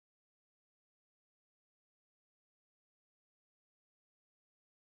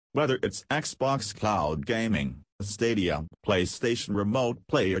Whether it's Xbox Cloud Gaming, Stadia, PlayStation Remote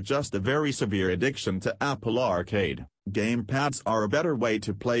Play or just a very severe addiction to Apple Arcade, gamepads are a better way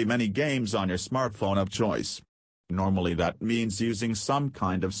to play many games on your smartphone of choice. Normally that means using some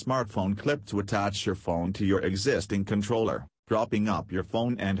kind of smartphone clip to attach your phone to your existing controller, propping up your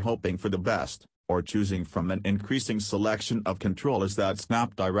phone and hoping for the best, or choosing from an increasing selection of controllers that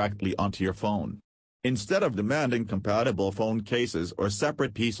snap directly onto your phone. Instead of demanding compatible phone cases or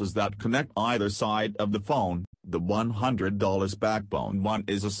separate pieces that connect either side of the phone, the $100 Backbone One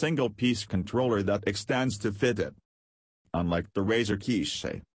is a single-piece controller that extends to fit it. Unlike the Razer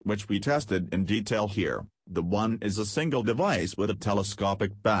Kishi, which we tested in detail here, the One is a single device with a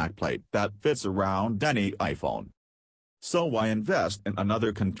telescopic backplate that fits around any iPhone. So why invest in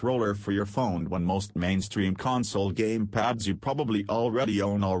another controller for your phone when most mainstream console gamepads you probably already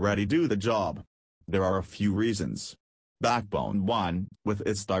own already do the job? There are a few reasons. Backbone One, with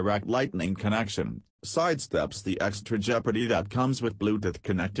its direct Lightning connection, sidesteps the extra jeopardy that comes with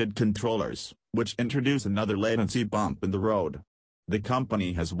Bluetooth-connected controllers, which introduce another latency bump in the road. The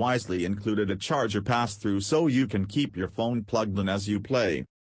company has wisely included a charger pass-through so you can keep your phone plugged in as you play.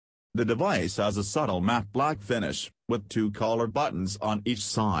 The device has a subtle matte black finish, with 2 color buttons on each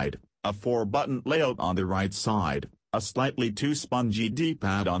side, a 4-button layout on the right side, a slightly too spongy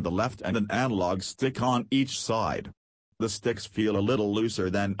D-pad on the left and an analog stick on each side. The sticks feel a little looser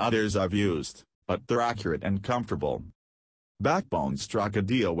than others I've used, but they're accurate and comfortable. Backbone struck a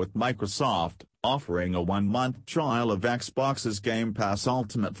deal with Microsoft, offering a 1-month trial of Xbox's Game Pass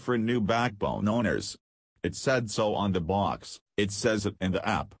Ultimate for new Backbone owners. It said so on the box, it says it in the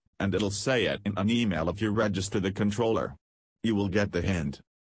app, and it'll say it in an email if you register the controller. You will get the hint.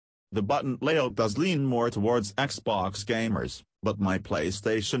 The button layout does lean more towards Xbox gamers, but my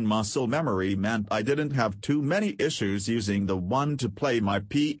PlayStation muscle memory meant I didn't have too many issues using the One to play my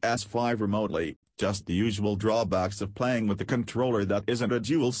PS5 remotely, just the usual drawbacks of playing with a controller that isn't a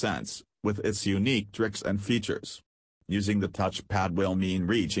DualSense, with its unique tricks and features. Using the touchpad will mean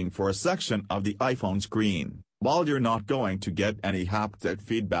reaching for a section of the iPhone screen, while you're not going to get any haptic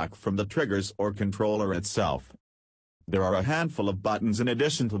feedback from the triggers or controller itself. There are a handful of buttons in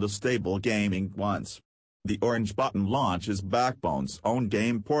addition to the stable gaming ones. The orange button launches Backbone's own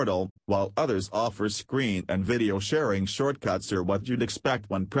game portal, while others offer screen and video sharing shortcuts or what you'd expect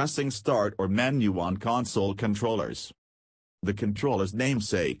when pressing start or menu on console controllers. The controller's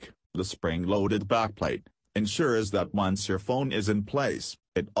namesake, the spring-loaded backplate, ensures that once your phone is in place,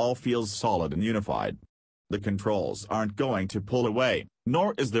 it all feels solid and unified. The controls aren't going to pull away,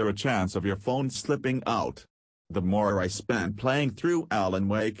 nor is there a chance of your phone slipping out. The more I spent playing through Alan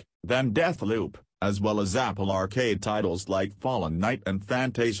Wake, then Deathloop, as well as Apple Arcade titles like Fallen Knight and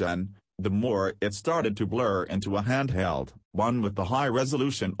Fantasian, the more it started to blur into a handheld, one with the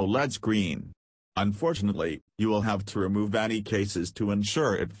high-resolution OLED screen. Unfortunately, you will have to remove any cases to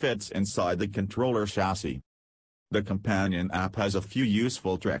ensure it fits inside the controller chassis. The companion app has a few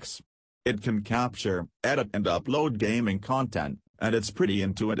useful tricks. It can capture, edit and upload gaming content, and it's pretty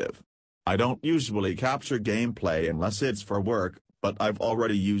intuitive. I don't usually capture gameplay unless it's for work, but I've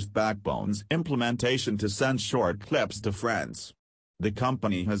already used Backbone's implementation to send short clips to friends. The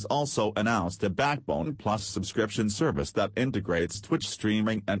company has also announced a Backbone Plus subscription service that integrates Twitch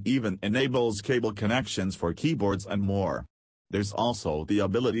streaming and even enables cable connections for keyboards and more. There's also the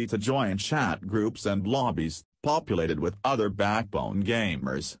ability to join chat groups and lobbies, populated with other Backbone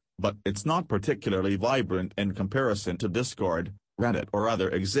gamers, but it's not particularly vibrant in comparison to Discord, Reddit or other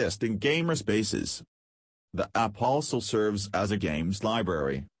existing gamer spaces. The app also serves as a games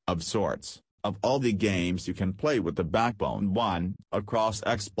library, of sorts, of all the games you can play with the Backbone One, across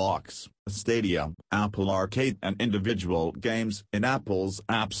Xbox, Stadia, Apple Arcade and individual games in Apple's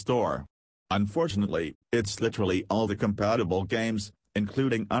App Store. Unfortunately, it's literally all the compatible games,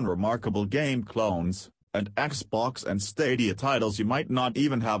 including unremarkable game clones, and Xbox and Stadia titles you might not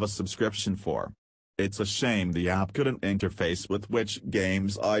even have a subscription for. It's a shame the app couldn't interface with which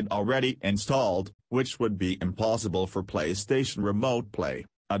games I'd already installed, which would be impossible for PlayStation Remote Play,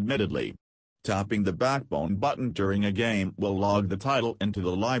 admittedly. Tapping the Backbone button during a game will log the title into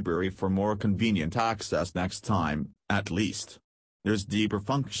the library for more convenient access next time, at least. There's deeper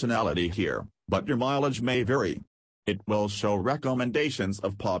functionality here, but your mileage may vary. It will show recommendations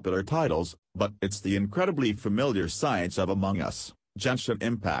of popular titles, but it's the incredibly familiar sites of Among Us, Genshin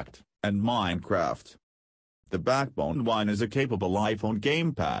Impact, and Minecraft. The Backbone One is a capable iPhone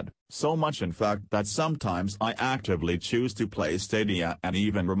gamepad, so much in fact that sometimes I actively choose to play Stadia and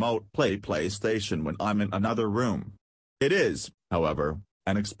even remote play PlayStation when I'm in another room. It is, however,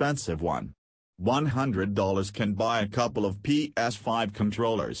 an expensive one. $100 can buy a couple of PS5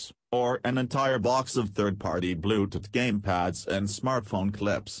 controllers, or an entire box of third-party Bluetooth gamepads and smartphone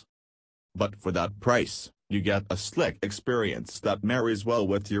clips. But for that price, you get a slick experience that marries well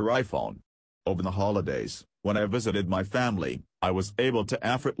with your iPhone. Over the holidays, when I visited my family, I was able to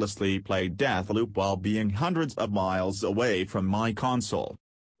effortlessly play Deathloop while being hundreds of miles away from my console.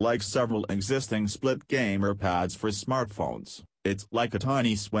 Like several existing split gamer pads for smartphones, it's like a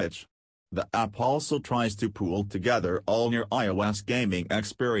tiny switch. The app also tries to pool together all your iOS gaming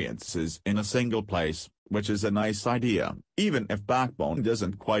experiences in a single place, which is a nice idea, even if Backbone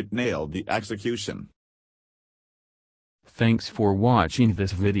doesn't quite nail the execution. Thanks for watching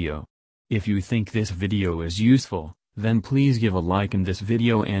this video. If you think this video is useful, then please give a like in this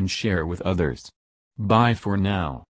video and share with others. Bye for now.